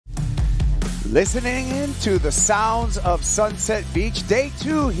Listening into the sounds of Sunset Beach, day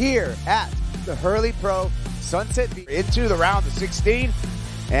 2 here at the Hurley Pro Sunset Beach. Into the round of 16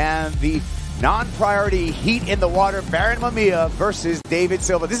 and the non-priority heat in the water, Barron Mamiya versus Deivid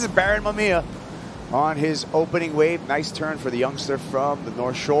Silva. This is Barron Mamiya on his opening wave. Nice turn for the youngster from the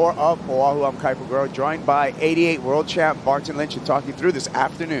North Shore of Oahu. I'm Kai Paguro, joined by 88 world champ Barton Lynch, to talk you through this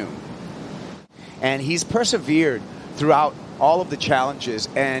afternoon. And he's persevered throughout all of the challenges,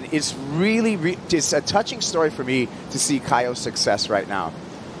 and it's really it's a touching story for me to see Kaio's success right now.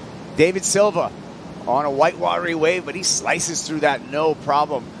 Deivid Silva on a white watery wave, but he slices through that no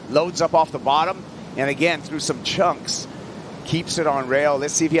problem, loads up off the bottom, and again through some chunks keeps it on rail.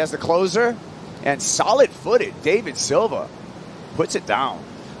 Let's see if he has the closer, and solid footed Deivid Silva puts it down.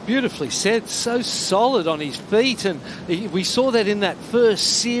 Beautifully said, so solid on his feet, and we saw that in that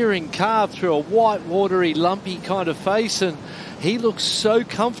first searing carve through a white watery lumpy kind of face, and he looks so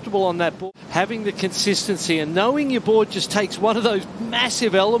comfortable on that board. Having the consistency and knowing your board just takes one of those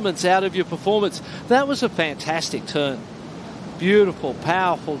massive elements out of your performance. That was a fantastic turn. Beautiful,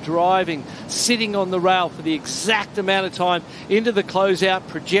 powerful driving, sitting on the rail for the exact amount of time into the closeout,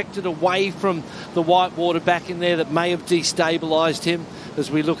 projected away from the white water back in there that may have destabilized him. As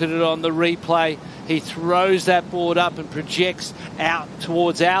we look at it on the replay, he throws that board up and projects out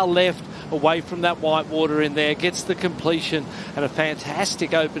towards our left, away from that white water in there, gets the completion, and a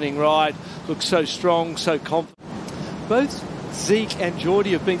fantastic opening ride. Looks so strong, so confident. Both Zeke and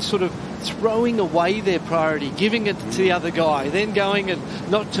Geordie have been sort of throwing away their priority, giving it to the other guy, then going and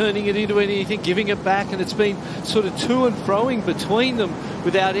not turning it into anything, giving it back, and it's been sort of to and froing between them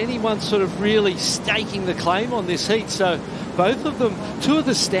without anyone sort of really staking the claim on this heat. So both of them, two of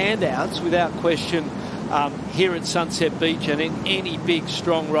the standouts without question here at Sunset Beach, and in any big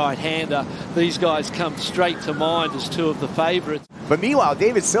strong right-hander, these guys come straight to mind as two of the favourites. But meanwhile,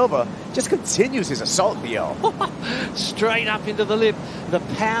 Deivid Silva just continues his assault, BL. Straight up into the lip. The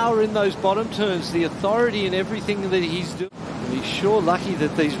power in those bottom turns, the authority in everything that he's doing. And he's sure lucky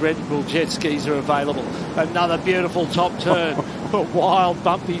that these Red Bull jet skis are available. Another beautiful top turn. A wild,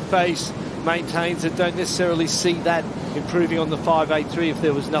 bumpy face. Maintains it. Don't necessarily see that improving on the 583 if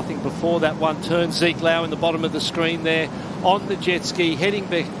there was nothing before that one turn. Zeke Lau in the bottom of the screen there on the jet ski, heading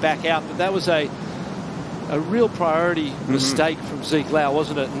back out. But that was a real priority mistake from Zeke Lau,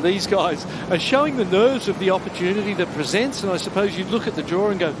 wasn't it? And these guys are showing the nerves of the opportunity that presents. And I suppose you'd look at the draw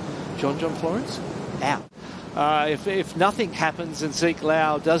and go, John Florence, out. If nothing happens and Zeke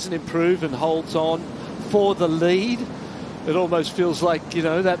Lau doesn't improve and holds on for the lead, it almost feels like, you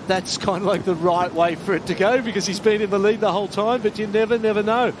know, that's kind of like the right way for it to go, because he's been in the lead the whole time, but you never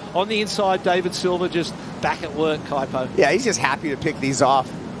know. On the inside, Deivid Silva just back at work, Kaipo. Yeah, he's just happy to pick these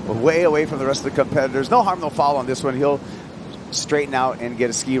off way away from the rest of the competitors. No harm, no foul on this one. He'll straighten out and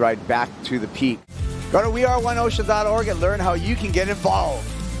get a ski ride back to the peak. Go to weareoneocean.org and learn how you can get involved.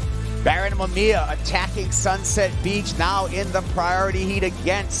 Barron Mamiya attacking Sunset Beach now in the priority heat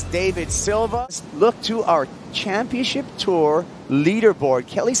against Deivid Silva. Look to our championship tour leaderboard.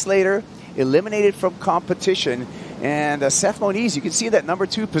 Kelly Slater eliminated from competition, and Seth Moniz, you can see that number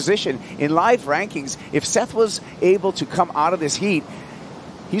 2 position in live rankings. If Seth was able to come out of this heat,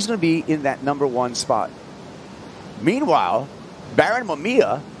 he's going to be in that number 1 spot. Meanwhile, Barron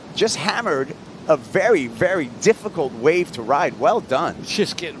Mamiya just hammered a very difficult wave to ride. Well done.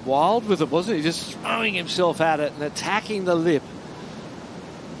 Just getting wild with it, wasn't he? Just throwing himself at it and attacking the lip.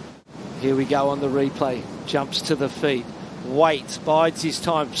 Here we go on the replay. Jumps to the feet. Waits, bides his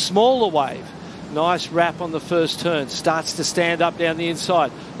time. Smaller wave. Nice wrap on the first turn. Starts to stand up down the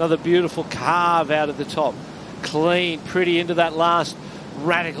inside. Another beautiful carve out of the top. Clean, pretty into that last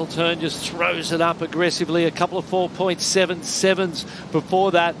radical turn. Just throws it up aggressively. A couple of 4.77s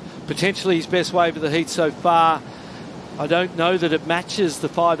before that. Potentially his best wave of the heat so far. I don't know that it matches the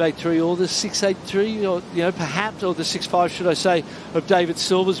 583 or the 683, or perhaps, or the 65, should I say, of Deivid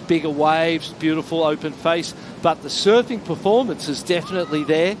Silva's bigger waves, beautiful open face. But the surfing performance is definitely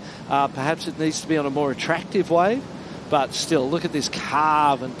there. Perhaps it needs to be on a more attractive wave. But still, look at this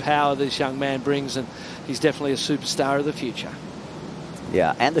carve and power this young man brings, and he's definitely a superstar of the future.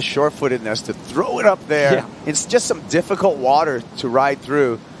 Yeah, and the sure-footedness to throw it up there. Yeah. It's just some difficult water to ride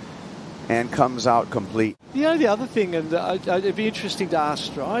through, and comes out complete. The other thing, and it'd be interesting to ask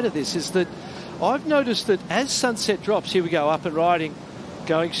Strider this, is that I've noticed that as sunset drops, here we go, up and riding,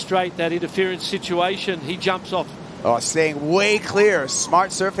 going straight, that interference situation, he jumps off. Oh, staying way clear. Smart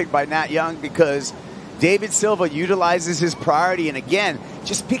surfing by Nat Young, because Deivid Silva utilizes his priority, and again,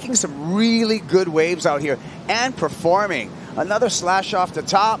 just picking some really good waves out here and performing. Another slash off the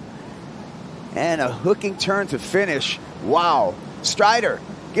top and a hooking turn to finish. Wow. Strider,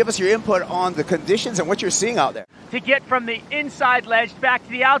 give us your input on the conditions and what you're seeing out there. To get from the inside ledge back to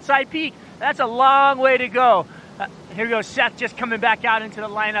the outside peak, that's a long way to go. Here we go, Seth just coming back out into the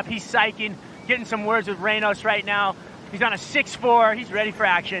lineup. He's psyching, getting some words with Reynos right now. He's on a 6'4", he's ready for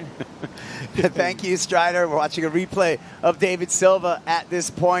action. Thank you, Strider. We're watching a replay of Deivid Silva at this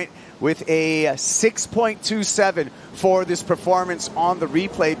point with a 6.27 for this performance on the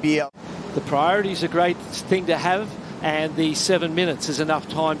replay, BL. The priority is a great thing to have, and the 7 minutes is enough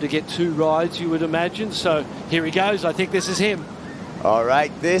time to get 2 rides, you would imagine. So here he goes. I think this is him. All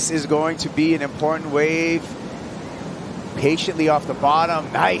right, this is going to be an important wave. Patiently off the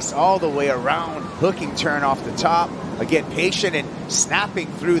bottom, nice all the way around, hooking turn off the top. Again, patient and snapping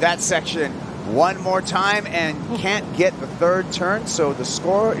through that section one more time, and can't get the third turn, so the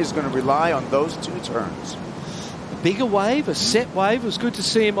score is going to rely on those 2 turns. A bigger wave, a set wave. It was good to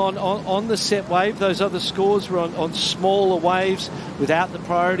see him on the set wave. Those other scores were on smaller waves without the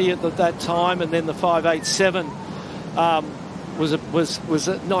priority at that time, and then the 5.87 was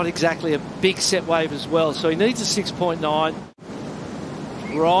not exactly a big set wave as well. So he needs a 6.9.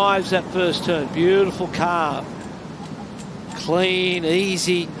 Drives that first turn. Beautiful carve. Clean,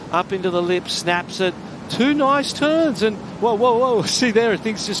 easy, up into the lip, snaps it. 2 nice turns, and whoa. See there,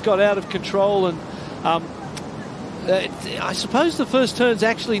 things just got out of control. And I suppose the first turns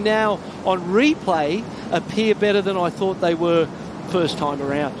actually now on replay appear better than I thought they were first time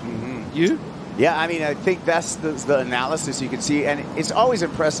around. Mm-hmm. You? Yeah, I mean, I think that's the analysis you can see, and it's always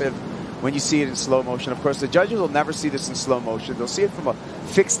impressive when you see it in slow motion. Of course, the judges will never see this in slow motion. They'll see it from a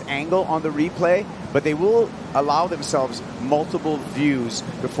fixed angle on the replay, but they will allow themselves multiple views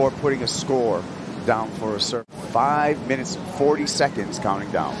before putting a score down for a certain 5 minutes, 40 seconds counting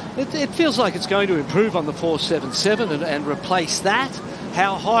down. It feels like it's going to improve on the 4.77 and replace that.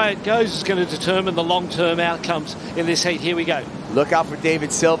 How high it goes is going to determine the long-term outcomes in this heat. Here we go. Look out for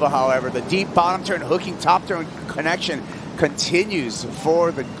Deivid Silva, however. The deep bottom turn, hooking top turn connection continues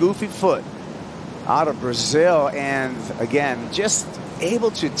for the goofy foot out of Brazil. And again, just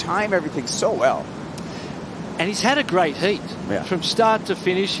able to time everything so well. And he's had a great heat. Yeah. From start to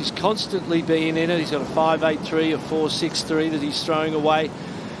finish, he's constantly been in it. He's got a 5.83, a 4.63 that he's throwing away.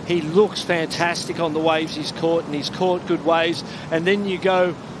 He looks fantastic on the waves he's caught, and he's caught good waves. And then you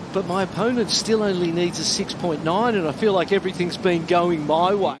go, but my opponent still only needs a 6.9, and I feel like everything's been going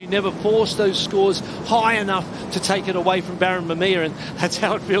my way. You never force those scores high enough to take it away from Barron Mamiya, and that's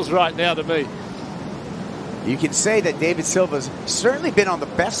how it feels right now to me. You can say that Deivid Silva's certainly been on the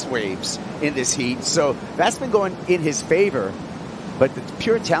best waves in this heat, so that's been going in his favor. But the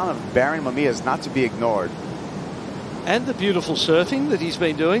pure talent of Barron Mamiya is not to be ignored. And the beautiful surfing that he's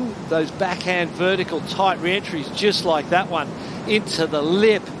been doing, those backhand vertical tight re-entries just like that one, into the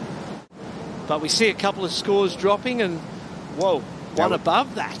lip. But we see a couple of scores dropping, and whoa, one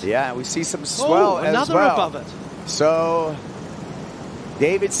above that. Yeah, we see some swell as another well. above it. So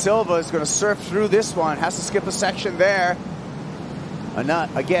Deivid Silva is going to surf through this one, has to skip a section there.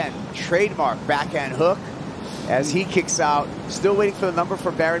 Again, trademark backhand hook as he kicks out. Still waiting for the number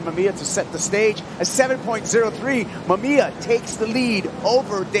for Barron Mamiya to set the stage. A 7.03. Mamiya takes the lead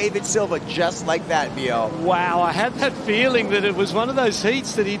over Deivid Silva just like that, BL. Wow, I had that feeling that it was one of those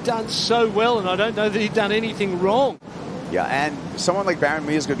heats that he'd done so well, and I don't know that he'd done anything wrong. Yeah, and someone like Barron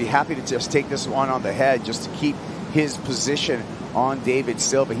Mamiya is going to be happy to just take this one on the head just to keep his position on Deivid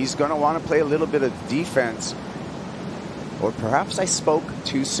Silva. He's going to want to play a little bit of defense. Or perhaps I spoke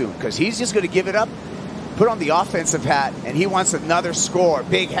too soon, because he's just going to give it up, put on the offensive hat, and he wants another score.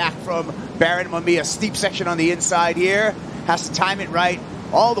 Big hack from Barron Mamiya. Steep section on the inside here. Has to time it right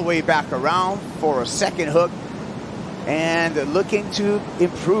all the way back around for a second hook. And looking to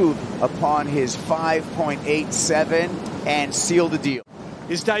improve upon his 5.87 and seal the deal.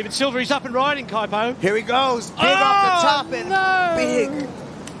 Here's Deivid Silva. He's up and riding, Kaipo. Here he goes. Big off the top and big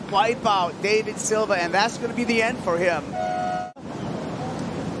wipeout. Deivid Silva, and that's going to be the end for him.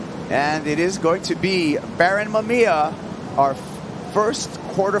 And it is going to be Barron Mamiya, our first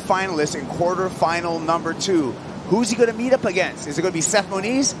quarterfinalist in quarterfinal number 2. Who's he going to meet up against? Is it going to be Seth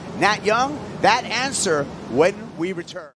Moniz, Nat Young? That answer when we return.